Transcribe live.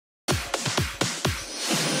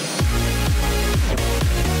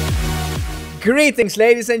Greetings,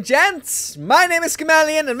 ladies and gents! My name is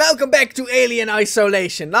Chameleon and welcome back to Alien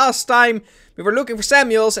Isolation. Last time we were looking for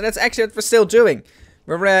Samuels and that's actually what we're still doing.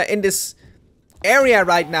 We're in this area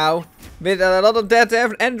right now with a lot of dead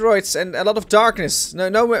androids and a lot of darkness.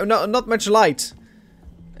 Not much light.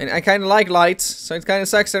 And I kind of like light, so it kind of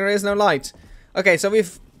sucks that there is no light. Okay, so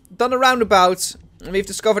we've done a roundabout and we've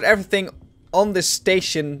discovered everything on this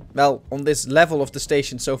station. Well, on this level of the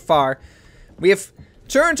station so far. We have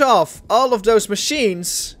turned off all of those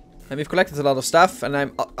machines, and we've collected a lot of stuff, and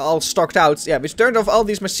I'm all stocked out. Yeah, we've turned off all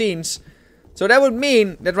these machines, so that would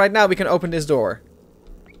mean that right now we can open this door.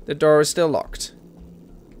 The door is still locked.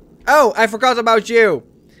 Oh, I forgot about you.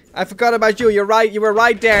 I forgot about you. You're right. You were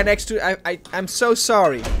right there next to. I'm so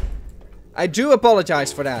sorry. I do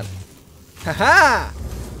apologize for that. Haha.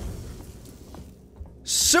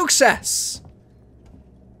 Success.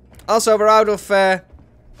 Also, we're out of.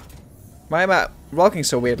 Why am I walking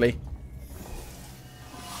so weirdly?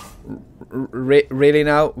 Really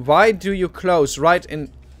now? Why do you close right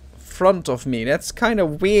in front of me? That's kind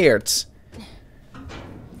of weird.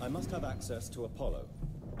 I must have access to Apollo.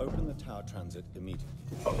 Open the tower transit immediately.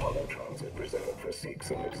 Apollo transit reserved for Sikhs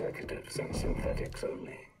and executives and synthetics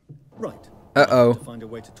only. Right. Uh-oh. To find a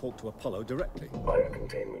way to talk to Apollo directly.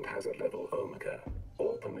 Biocontainment hazard level Omega.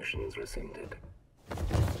 All permissions rescinded.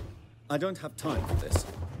 I don't have time for this.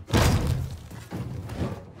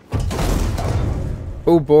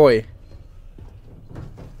 Oh boy.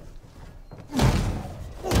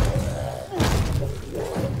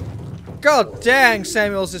 God dang,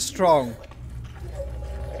 Samuels is strong.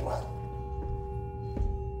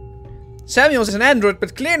 Samuels is an android,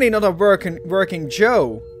 but clearly not a working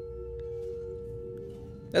Joe.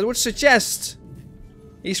 That would suggest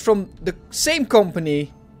he's from the same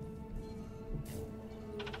company.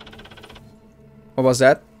 What was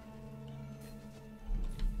that?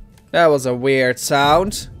 That was a weird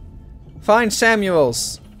sound. Find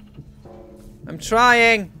Samuels. I'm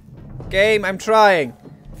trying. Game, I'm trying.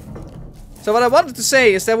 So what I wanted to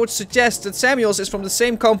say is that would suggest that Samuels is from the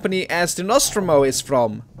same company as the Nostromo is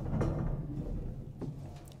from.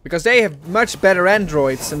 Because they have much better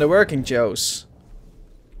androids than the working Joes.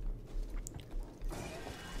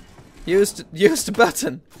 Use the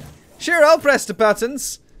button. Sure, I'll press the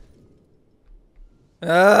buttons.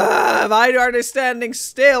 Why are they standing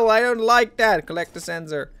still? I don't like that. Collect the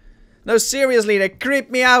sensor. No, seriously, they creep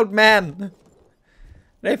me out, man.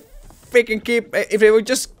 They freaking keep... If they would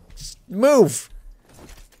just move.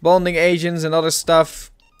 Bonding agents and other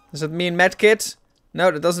stuff. Does it mean medkit? No,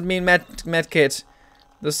 that doesn't mean medkit.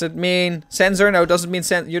 Does it mean sensor? No, it doesn't mean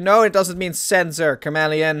sensor. You know it doesn't mean sensor,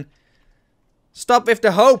 Chameleon. Stop with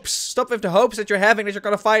the hopes. Stop with the hopes that you're having that you're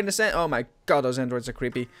gonna find the sensor. Oh my god, those androids are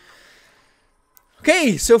creepy.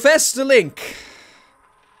 Okay, Sylvester Link.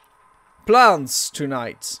 Plans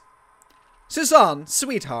tonight. Suzanne,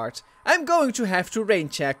 sweetheart, I'm going to have to rain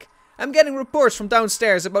check. I'm getting reports from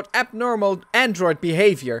downstairs about abnormal android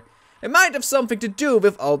behavior. It might have something to do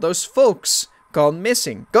with all those folks going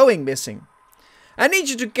missing. I need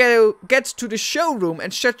you to get to the showroom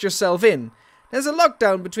and shut yourself in. There's a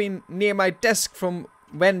lockdown near my desk from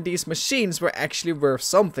when these machines were actually worth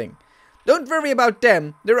something. Don't worry about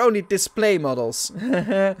them, they're only display models.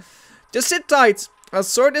 Just sit tight, I'll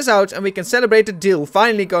sort this out and we can celebrate the deal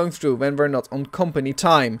finally going through when we're not on company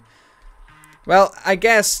time. Well, I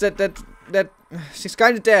guess that she's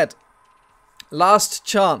kinda dead. Last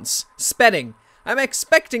chance. Spedding. I'm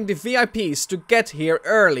expecting the VIPs to get here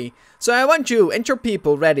early, so I want you and your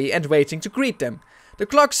people ready and waiting to greet them. The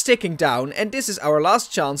clock's ticking down and this is our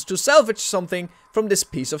last chance to salvage something from this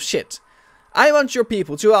piece of shit. I want your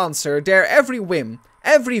people to answer their every whim,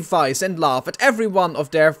 every vice and laugh at every one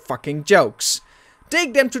of their fucking jokes.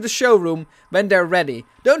 Take them to the showroom when they're ready.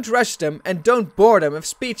 Don't rush them and don't bore them with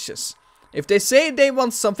speeches. If they say they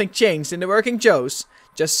want something changed in the working Joes,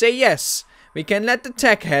 just say yes. We can let the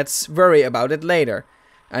tech heads worry about it later.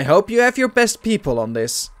 I hope you have your best people on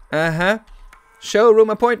this. Showroom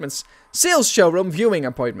appointments. Sales showroom viewing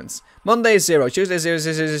appointments. Monday 0, Tuesday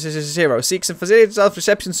 0. Seeks and facility staff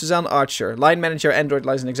reception Suzanne Archer. Line manager, Android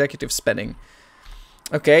license executive Spenning.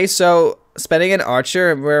 Okay, so Spenning and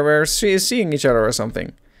Archer we're seeing each other or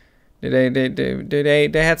something. They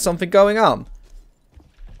had something going on.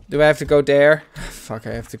 Do I have to go there? Fuck,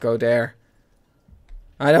 I have to go there.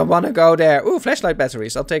 I don't want to go there. Ooh, flashlight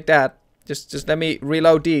batteries. I'll take that. Just let me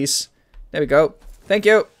reload these. There we go. Thank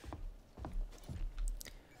you.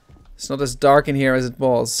 It's not as dark in here as it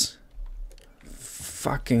was.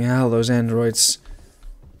 Fucking hell, those androids.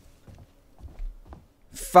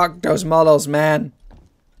 Fuck those models, man.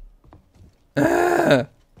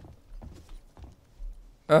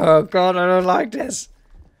 Oh god, I don't like this.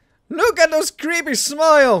 Look at those creepy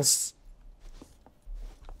smiles!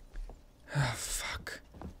 Oh, fuck.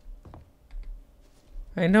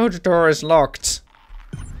 I know the door is locked.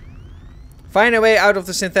 Find a way out of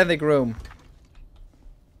the synthetic room.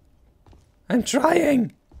 I'm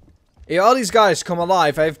trying. If all these guys come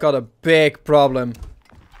alive, I've got a big problem.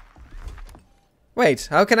 Wait,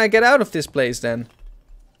 how can I get out of this place then?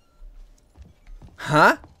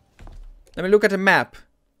 Huh? Let me look at the map.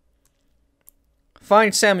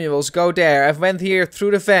 Find Samuels, go there. I've went here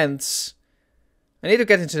through the vents. I need to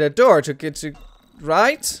get into the door to get to...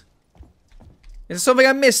 Right? Is there something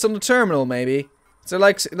I missed on the terminal, maybe? Is there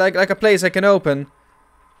like a place I can open?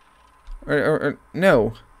 Or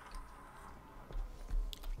no.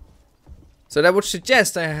 So that would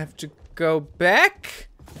suggest I have to go back?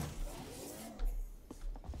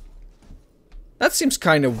 That seems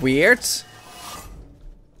kind of weird.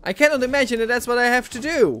 I cannot imagine that that's what I have to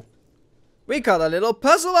do. We got a little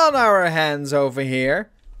puzzle on our hands over here.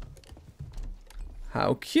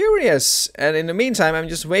 How curious. And in the meantime, I'm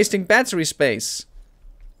just wasting battery space.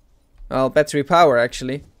 Well, battery power,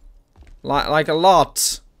 actually. Like a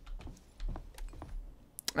lot.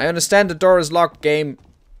 I understand the door is locked, game.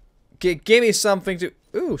 Give me something to...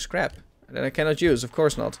 Ooh, scrap. That I cannot use, of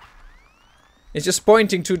course not. It's just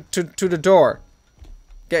pointing to the door.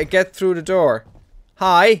 Get through the door.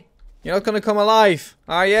 Hi. You're not gonna come alive,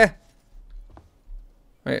 are you?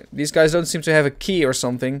 Wait, these guys don't seem to have a key or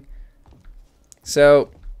something.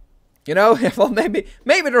 So, you know, well, maybe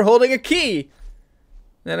they're holding a key.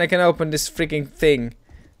 Then I can open this freaking thing.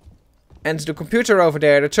 And the computer over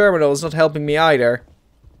there, the terminal, is not helping me either.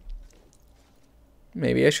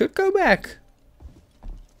 Maybe I should go back.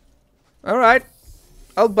 Alright.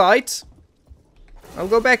 I'll bite. I'll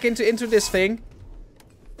go back into this thing.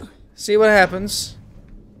 See what happens.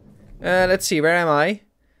 Let's see, where am I?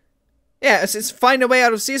 Yeah, it's find a way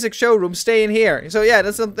out of C6 showroom, stay in here. So yeah,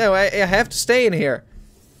 that's not... No, I have to stay in here.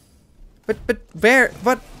 But where...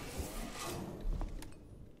 What?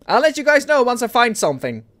 I'll let you guys know once I find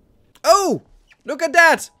something. Oh! Look at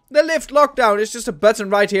that! The lift lockdown is just a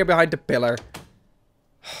button right here behind the pillar.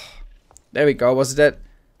 There we go, was it that?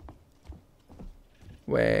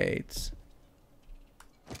 Wait.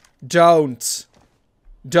 Don't.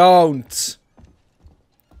 Don't.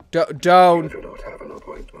 Don't. You do not have an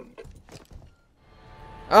appointment.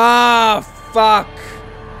 Ah, fuck.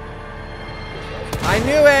 I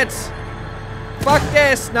knew it. Fuck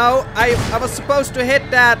this. No, I was supposed to hit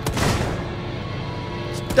that.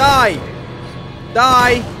 Die.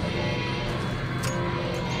 Die.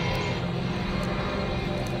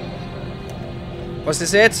 Was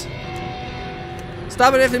this it?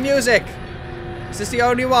 Stop it with the music. Is this the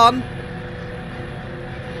only one?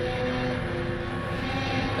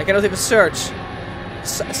 I cannot even search.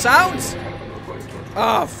 Sounds?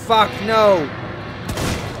 Oh, fuck, no.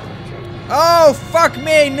 Oh, fuck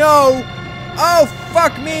me, no. Oh,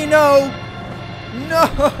 fuck me, no. No.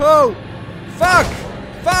 Fuck.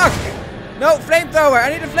 Fuck. No, flamethrower. I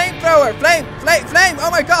need a flamethrower. Flame. Oh,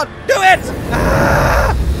 my God. Do it.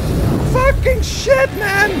 Ah, fucking shit,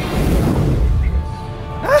 man.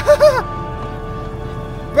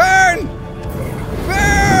 Burn.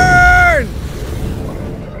 Burn.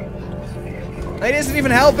 It isn't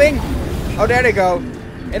even helping. Oh, there they go.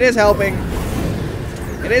 It is helping.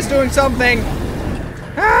 It is doing something.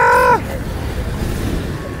 Ah!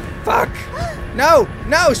 Fuck. No.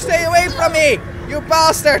 No. Stay away from me. You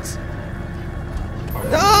bastards.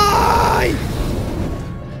 Die.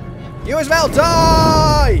 You as well.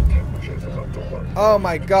 Die. Oh,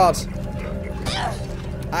 my God.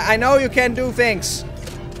 I know you can do things.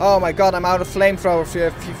 Oh, my God. I'm out of flamethrower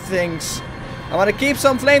things. I want to keep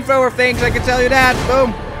some flamethrower things, I can tell you that.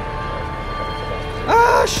 Boom.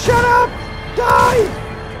 Ah, shut up! Die!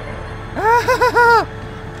 Ah,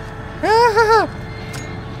 ah.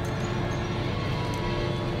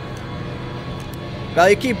 Well,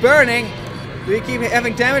 you keep burning. Do you keep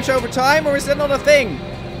having damage over time, or is that not a thing?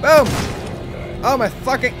 Boom! Oh my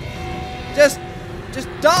fucking... Just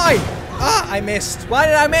die! Ah, I missed. Why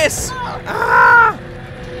did I miss? Ah!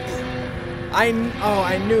 I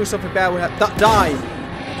knew something bad would happen. Die!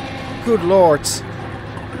 Good lord.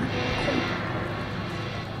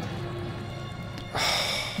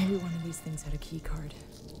 Maybe one of these things had a key card.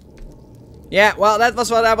 Yeah, well, that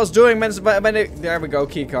was what I was doing when they... There we go,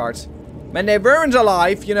 key card. When they weren't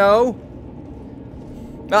alive, you know.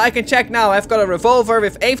 Well, I can check now. I've got a revolver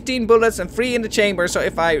with 18 bullets and 3 in the chamber. So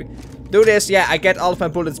if I do this, yeah, I get all of my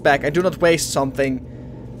bullets back. I do not waste something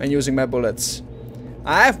when using my bullets.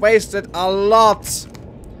 I have wasted a lot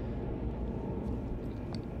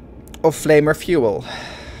of flamer fuel.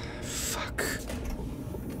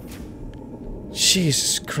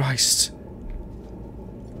 Jesus Christ.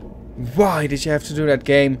 Why did you have to do that,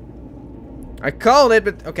 game? I called it,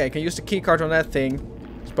 but... Okay, I can use the keycard on that thing.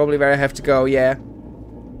 It's probably where I have to go, yeah.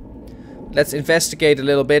 Let's investigate a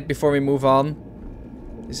little bit before we move on.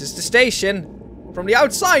 This is the station. From the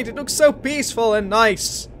outside, it looks so peaceful and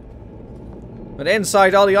nice. But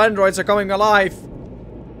inside, all the androids are coming alive.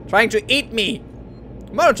 Trying to eat me.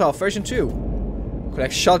 Molotov version 2.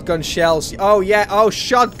 Collect shotgun shells. Oh, yeah. Oh,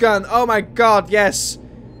 shotgun. Oh, my God. Yes.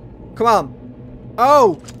 Come on.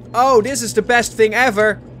 Oh. Oh, this is the best thing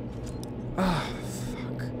ever. Oh,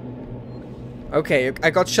 fuck. Okay, I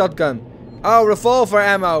got shotgun. Oh, revolver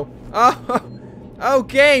ammo. Oh, oh,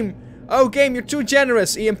 game. Oh, game, you're too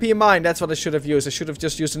generous. EMP mine. That's what I should have used. I should have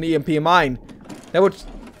just used an EMP mine. That would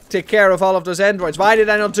take care of all of those androids. Why did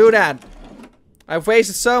I not do that? I've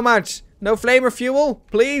wasted so much. No flamer fuel,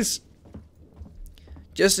 please.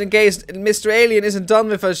 Just in case Mr. Alien isn't done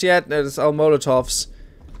with us yet. No, it's all Molotovs.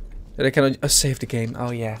 That I cannot save the game.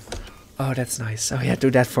 Oh, yeah. Oh, that's nice. Oh, yeah, do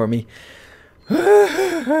that for me.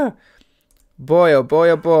 Boy, oh boy,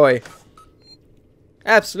 oh boy.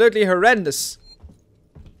 Absolutely horrendous.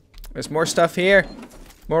 There's more stuff here.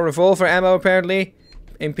 More revolver ammo, apparently.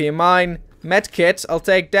 MP mine. Medkit. I'll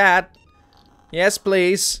take that. Yes,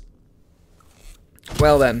 please.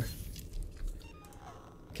 Well, then.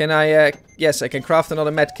 Can I, yes, I can craft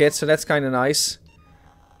another medkit, so that's kind of nice.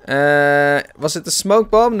 Was it the smoke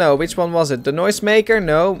bomb? No. Which one was it? The noisemaker?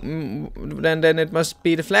 No. Then it must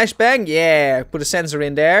be the flashbang. Yeah. Put a sensor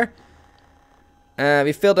in there.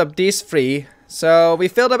 We filled up these 3. So, we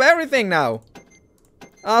filled up everything now.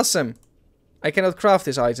 Awesome. I cannot craft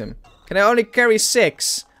this item. Can I only carry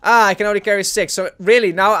 6? Ah, I can only carry 6. So,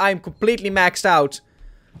 really, now I'm completely maxed out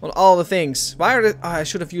on all the things. Why are the... Oh, I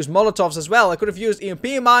should have used Molotovs as well. I could have used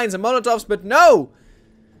EMP mines and Molotovs, but no!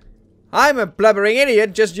 I'm a blubbering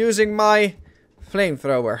idiot just using my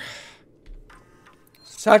flamethrower.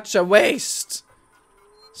 Such a waste.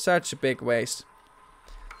 Such a big waste.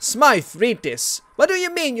 Smythe, read this. What do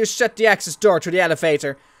you mean you shut the access door to the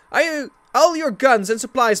elevator? All your guns and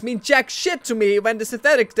supplies mean jack shit to me when the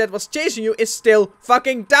synthetic that was chasing you is still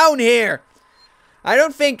fucking down here. I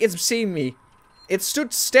don't think it's seen me. It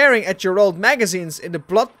stood staring at your old magazines in the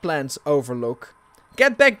blood plants overlook.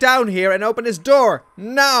 Get back down here and open this door.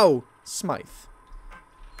 Now! Smythe.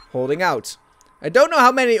 Holding out. I don't know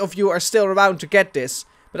how many of you are still around to get this,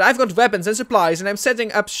 but I've got weapons and supplies and I'm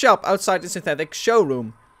setting up shop outside the synthetic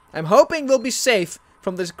showroom. I'm hoping we'll be safe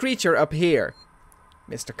from this creature up here.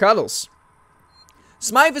 Mr. Cuddles.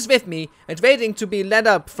 Smythe is with me and waiting to be led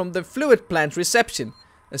up from the fluid plant reception.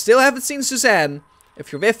 I still haven't seen Suzanne.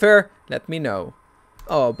 If you're with her, let me know.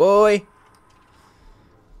 Oh boy.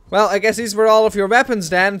 Well, I guess these were all of your weapons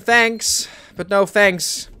then. Thanks. But no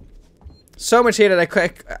thanks. So much here that I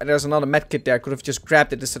could... There's another medkit there. I could have just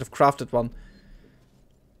grabbed it instead of crafted one.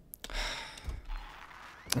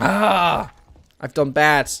 Ah! I've done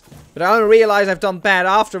bad. But I only realize I've done bad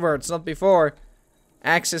afterwards, not before.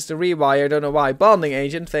 Access the rewire, don't know why. Bonding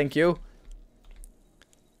agent, thank you.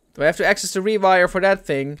 Do I have to access the rewire for that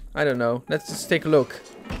thing? I don't know. Let's just take a look.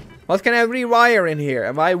 What can I rewire in here?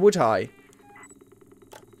 And why would I?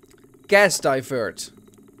 Gas divert.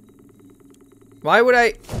 Why would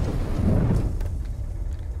I...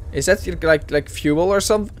 Is that like fuel or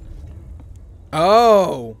something?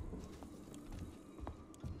 Oh.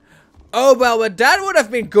 Oh, well, but that would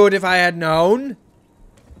have been good if I had known.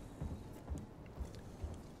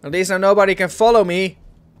 At least now nobody can follow me.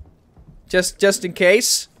 Just in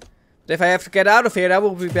case. But if I have to get out of here, that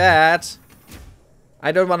will be bad.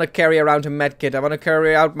 I don't want to carry around a medkit. I want to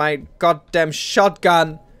carry out my goddamn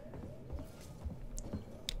shotgun.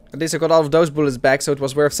 At least I got all of those bullets back, so it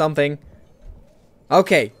was worth something.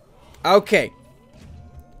 Okay. Okay.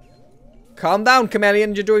 Calm down,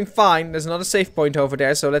 Chameleon. You're doing fine. There's another save point over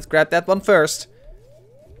there, so let's grab that one first.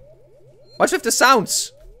 What's with the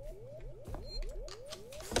sounds?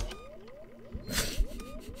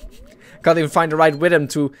 Can't even find the right rhythm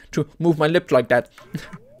to move my lip like that.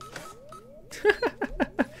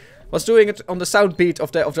 Was doing it on the sound beat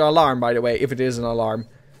of the alarm, by the way, if it is an alarm.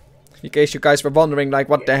 In case you guys were wondering, like,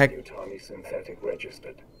 what the heck. Synthetic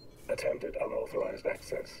registered. Attempted unauthorized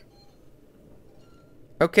access.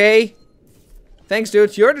 Okay. Thanks,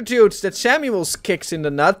 dude. You're the dude that Samuels kicks in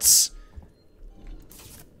the nuts.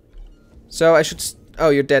 So I should... Oh,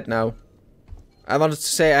 you're dead now. I wanted to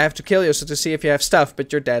say I have to kill you so to see if you have stuff,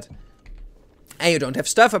 but you're dead. And you don't have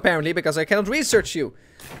stuff, apparently, because I cannot research you.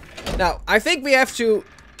 Now, I think we have to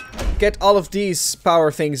get all of these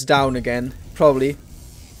power things down again. Probably.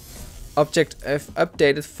 Object F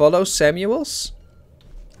updated. Follow Samuels.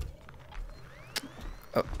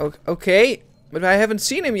 Okay. But I haven't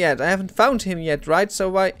seen him yet. I haven't found him yet, right? So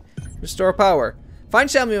why... Restore power. Find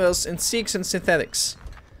Samuels in Seeks and Synthetics.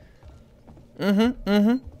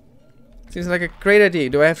 Seems like a great idea.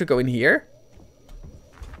 Do I have to go in here?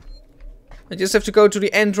 I just have to go to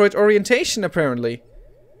the Android orientation, apparently.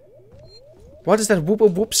 What is that whoop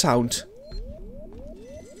whoop whoop sound?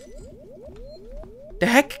 The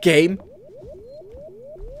heck, game?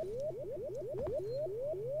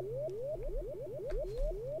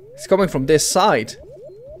 It's coming from this side.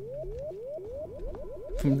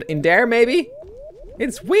 From in there, maybe?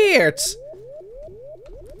 It's weird.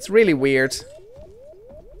 It's really weird.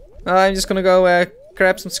 I'm just gonna go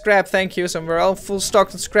grab some scrap, thank you. So we're all full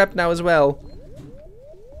stocked on scrap now as well.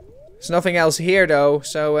 There's nothing else here though,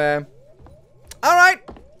 so alright.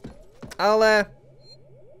 I'll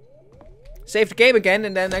save the game again,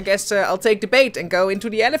 and then I guess I'll take the bait and go into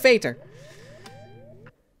the elevator.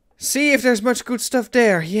 See if there's much good stuff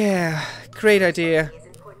there. Yeah, great idea.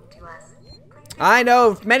 I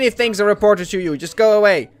know, many things are reported to you. Just go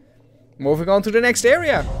away. Moving on to the next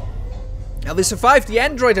area. Now, we survived the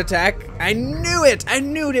android attack. I knew it. I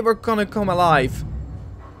knew they were gonna come alive.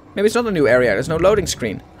 Maybe it's not a new area. There's no loading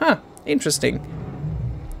screen. Huh. Interesting.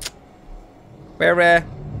 Where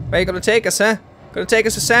are you gonna take us, huh? Gonna take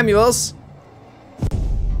us to Samuel's?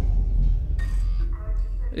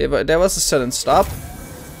 Yeah, but there was a sudden stop.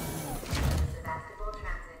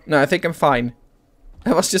 No, I think I'm fine.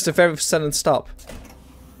 That was just a very sudden stop.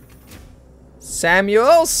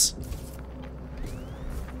 Samuel's?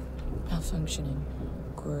 Malfunctioning.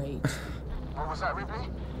 Great. What was that, Ripley?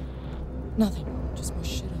 Nothing. Just more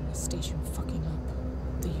shit on the station fucking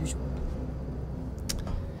up. The usual.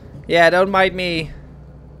 Yeah, don't mind me.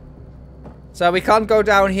 So we can't go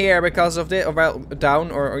down here because of the... well, down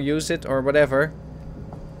or use it or whatever.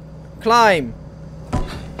 Climb!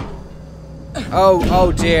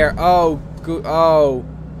 Oh dear. Oh, good. Oh,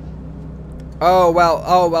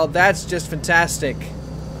 well, that's just fantastic.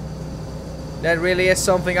 That really is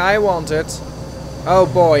something I wanted. Oh,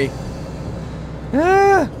 boy.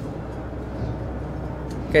 Ah!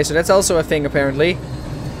 Okay, so that's also a thing, apparently.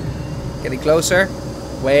 Getting closer.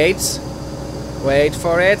 Wait. Wait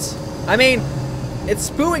for it. I mean, it's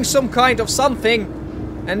spewing some kind of something.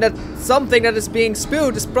 And that something that is being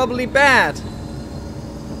spewed is probably bad.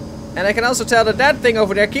 And I can also tell that that thing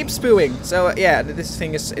over there keeps spewing. So, yeah, this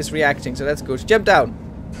thing is reacting, so that's good. Jump down.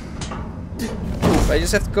 But I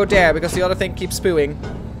just have to go there because the other thing keeps spewing.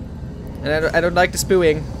 And I don't like the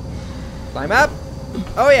spewing. Climb up.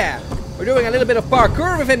 Oh, yeah. We're doing a little bit of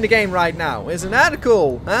parkour within the game right now. Isn't that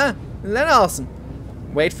cool? Huh? Isn't that awesome?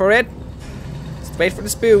 Wait for it. Just wait for the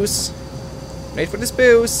spews. Wait for the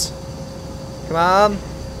spews. Come on.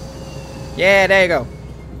 Yeah, there you go.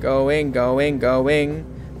 Going, going, going.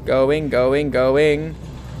 Going, going, going.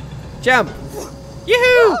 Jump!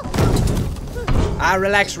 Yoo-hoo! Ah,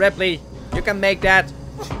 relax, Ripley. You can make that.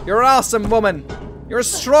 You're an awesome woman. You're a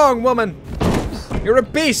strong woman. You're a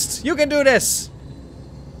beast. You can do this.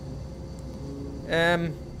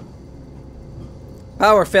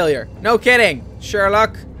 Power failure. No kidding,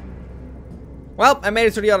 Sherlock. Well, I made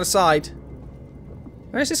it to the other side.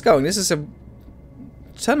 Where is this going? This is a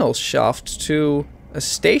tunnel shaft to a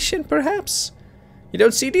station, perhaps? You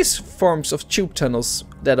don't see these forms of tube tunnels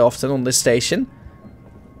that often on this station.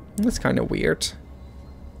 That's kind of weird.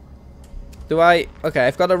 Do I... okay,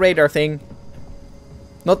 I've got a radar thing.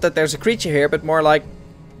 Not that there's a creature here, but more like...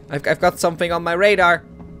 I've got something on my radar.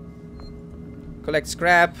 Collect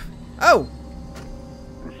scrap. Oh!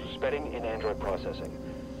 Suspending in Android processing.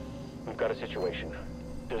 We've got a situation.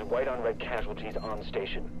 There's white on red casualties on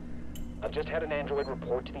station. I've just had an android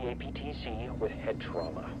report to the APTC with head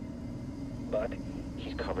trauma. But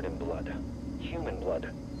he's covered in blood. Human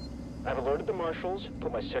blood. I've alerted the marshals,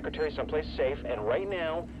 put my secretary someplace safe, and right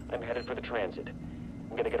now, I'm headed for the transit.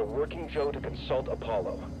 I'm gonna get a working Joe to consult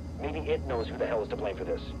Apollo. Maybe it knows who the hell is to blame for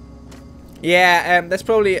this. Yeah, that's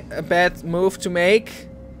probably a bad move to make.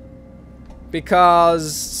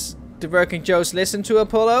 Because the working Joes listen to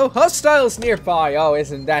Apollo. Hostiles nearby! Oh,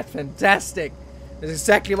 isn't that fantastic? That's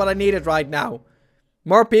exactly what I needed right now.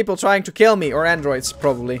 More people trying to kill me, or androids,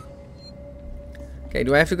 probably. Okay,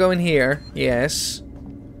 do I have to go in here? Yes.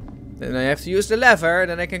 Then I have to use the lever,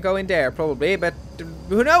 then I can go in there, probably. But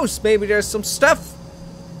who knows? Maybe there's some stuff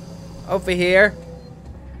over here.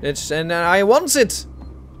 And I want it.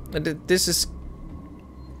 And this is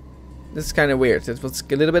kind of weird. It was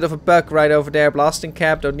a little bit of a bug right over there. Blasting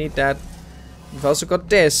cap, don't need that. We've also got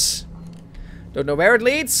this. Don't know where it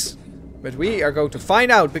leads, but we are going to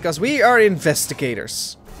find out because we are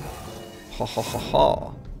investigators. Ha ha ha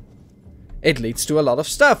ha. It leads to a lot of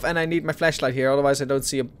stuff, and I need my flashlight here, otherwise I don't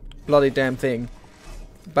see a bloody damn thing.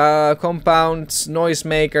 Compound,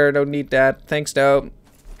 noisemaker, don't need that. Thanks though.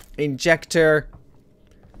 Injector.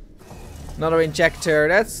 Another injector.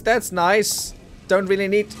 That's nice. Don't really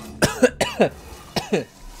need.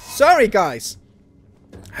 Sorry, guys.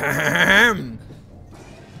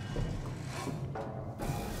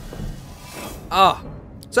 Ah,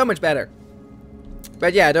 so much better.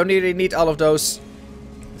 But yeah, I don't really need all of those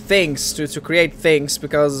things to create things,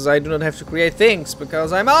 because I do not have to create things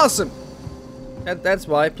because I'm awesome. That's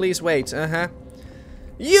why. Please wait.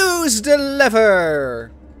 Use the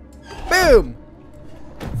lever. Boom.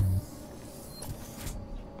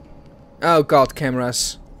 Oh god,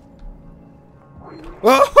 cameras.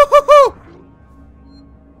 Whoa!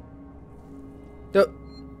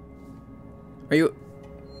 Are you...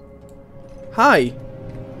 Hi.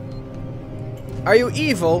 Are you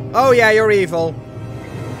evil? Oh yeah, you're evil.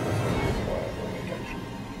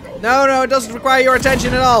 No, it doesn't require your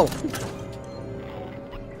attention at all.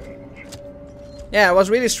 Yeah, it was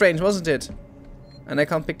really strange, wasn't it? And I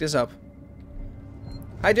can't pick this up.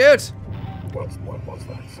 Hi, dude. What was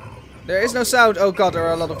that sound? There is no sound. Oh god, there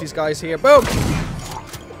are a lot of these guys here. Boom!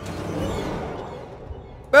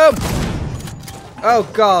 Boom! Oh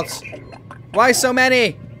god. Why so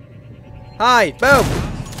many? Hi, boom!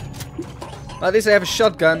 Well, at least I have a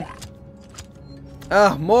shotgun.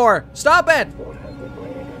 More. Stop it!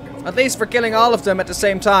 At least for killing all of them at the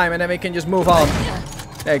same time, and then we can just move on.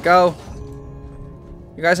 There you go.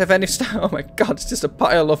 You guys have any stuff? Oh my god, it's just a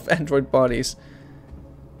pile of android bodies.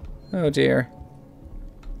 Oh dear.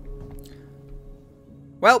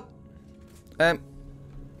 Well,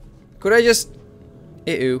 could I just...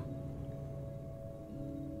 Ew.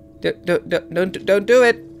 Don't do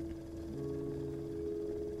it.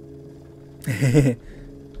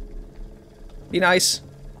 Be nice.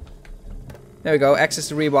 There we go. Access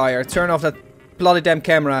the rewire. Turn off that bloody damn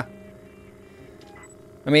camera.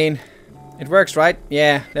 I mean, it works, right?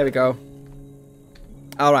 Yeah, there we go.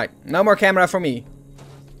 Alright, no more camera for me.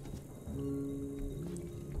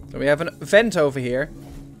 So we have an vent over here.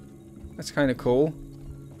 That's kind of cool.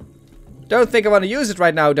 Don't think I want to use it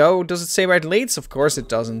right now, though. Does it say where it leads? Of course it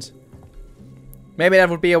doesn't. Maybe that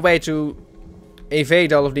would be a way to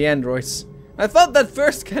evade all of the androids. I thought that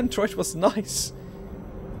first android was nice.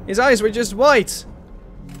 His eyes were just white.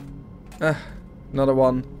 Another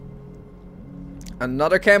one.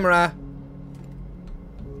 Another camera.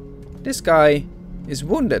 This guy is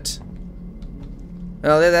wounded.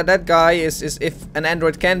 Well, that guy is if an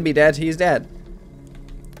android can be dead, he's dead.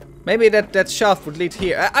 Maybe that shaft would lead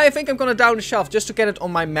here. I think I'm gonna down the shaft just to get it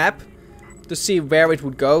on my map. To see where it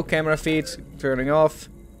would go. Camera feed. Turning off.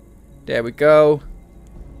 There we go.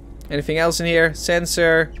 Anything else in here?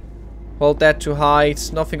 Sensor. Hold that to hide.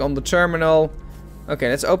 Nothing on the terminal. Okay,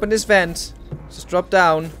 let's open this vent. Just drop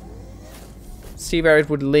down. See where it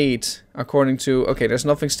would lead. According to... Okay, there's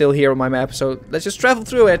nothing still here on my map. So let's just travel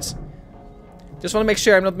through it. Just want to make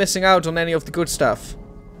sure I'm not missing out on any of the good stuff.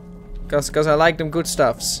 Because I like them good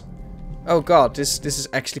stuffs. Oh god, this is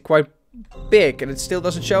actually quite big. And it still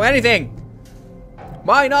doesn't show anything.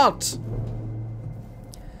 Why not?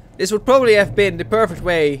 This would probably have been the perfect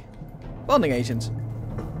way... Bonding agent.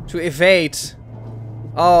 To evade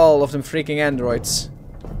all of them freaking androids.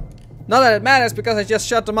 Not that it matters because I just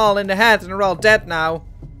shot them all in the head and they're all dead now.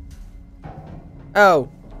 Oh.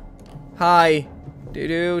 Hi.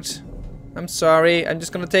 Dude. I'm sorry. I'm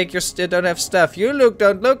just gonna take your don't have stuff. You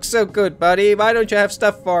don't look so good, buddy. Why don't you have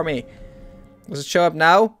stuff for me? Does it show up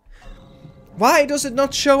now? Why does it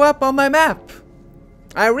not show up on my map?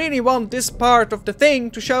 I really want this part of the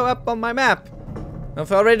thing to show up on my map.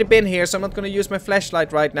 I've already been here, so I'm not gonna use my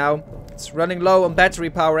flashlight right now. It's running low on battery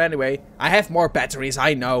power anyway. I have more batteries,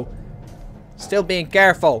 I know. Still being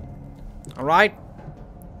careful. Alright?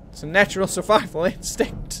 It's a natural survival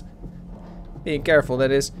instinct. Being careful,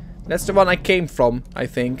 that is. That's the one I came from, I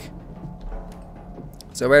think.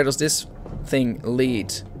 So where does this thing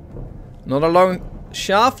lead? Not a long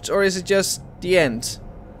shaft, or is it just the end?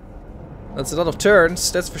 That's a lot of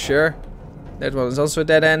turns, that's for sure. That one is also a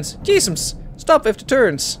dead end. Jesus! Stop with the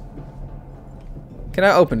turns! Can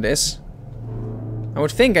I open this? I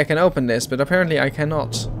would think I can open this, but apparently I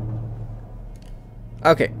cannot.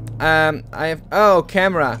 Okay. I have... Oh,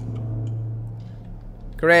 camera.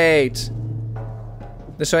 Great.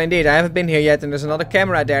 So indeed, I haven't been here yet, and there's another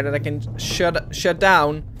camera there that I can shut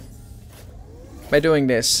down by doing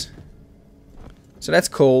this. So that's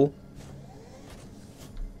cool.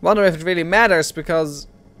 Wonder if it really matters, because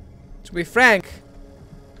to be frank,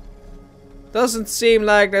 doesn't seem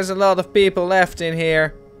like there's a lot of people left in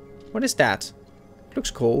here. What is that?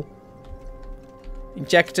 Looks cool.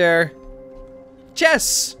 Injector.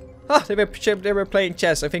 Chess! Ah, they were playing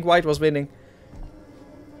chess. I think white was winning.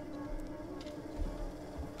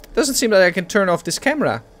 Doesn't seem like I can turn off this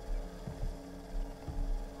camera.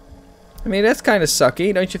 I mean, that's kind of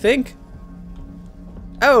sucky, don't you think?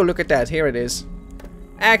 Oh, look at that. Here it is.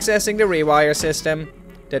 Accessing the rewire system.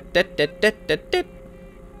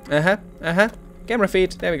 Camera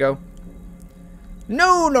feed. There we go.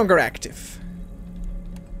 No longer active.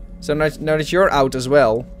 So now that you're out as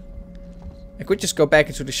well, I could just go back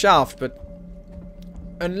into the shaft, but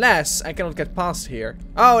unless I cannot get past here.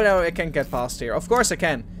 Oh no, I can get past here. Of course I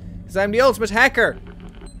can, because I'm the ultimate hacker.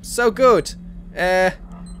 So good.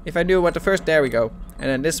 If I knew what the first, there we go. And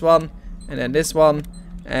then this one, and then this one,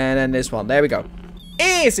 and then this one. There we go.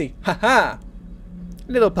 Easy. Haha.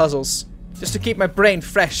 Little puzzles, just to keep my brain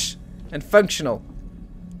fresh and functional.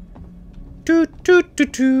 Toot toot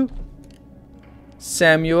toot toot.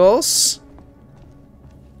 Samuels.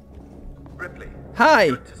 Ripley. Hi.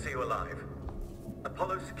 Good to see you alive.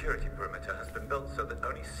 Apollo's security perimeter has been built so that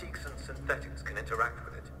only Seeks and synthetics can interact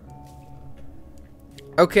with it.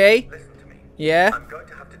 Okay. Listen to me. Yeah. I'm going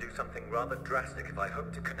to have to do something rather drastic if I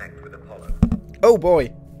hope to connect with Apollo. Oh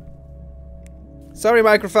boy. Sorry,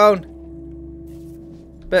 microphone.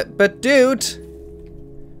 But dude.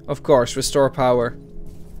 Of course, restore power.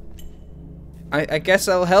 I guess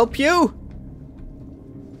I'll help you?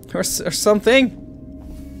 Or something?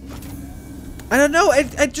 I don't know,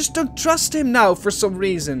 I just don't trust him now for some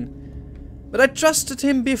reason. But I trusted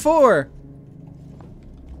him before.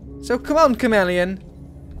 So come on, chameleon.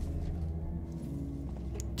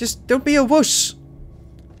 Just don't be a wuss.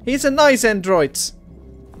 He's a nice android.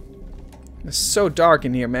 It's so dark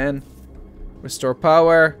in here, man. Restore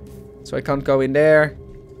power. So I can't go in there.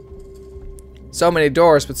 So many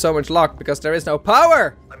doors, but so much locked because there is no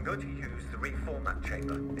power. I'm going to use the reformat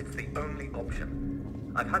chamber. It's the only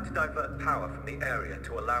option. I've had to divert power from the area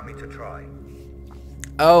to allow me to try.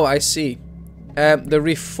 Oh, I see. The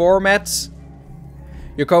reformat.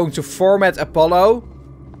 You're going to format Apollo?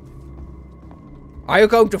 Are you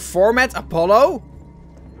going to format Apollo?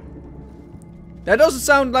 That doesn't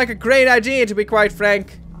sound like a great idea, to be quite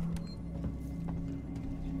frank.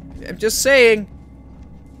 I'm just saying.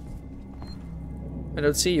 I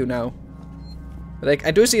don't see you now. But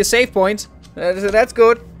I do see a save point. So that's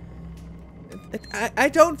good. I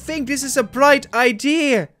don't think this is a bright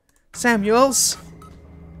idea, Samuels.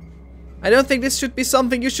 I don't think this should be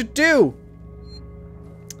something you should do.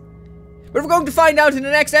 But we're going to find out in the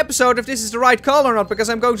next episode if this is the right call or not, because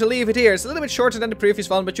I'm going to leave it here. It's a little bit shorter than the previous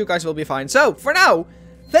one, but you guys will be fine. So, for now,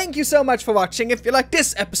 thank you so much for watching. If you like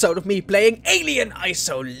this episode of me playing Alien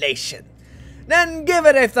Isolation, then give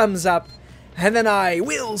it a thumbs up. And then I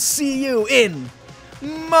will see you in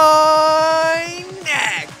my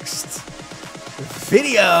next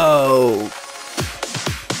video.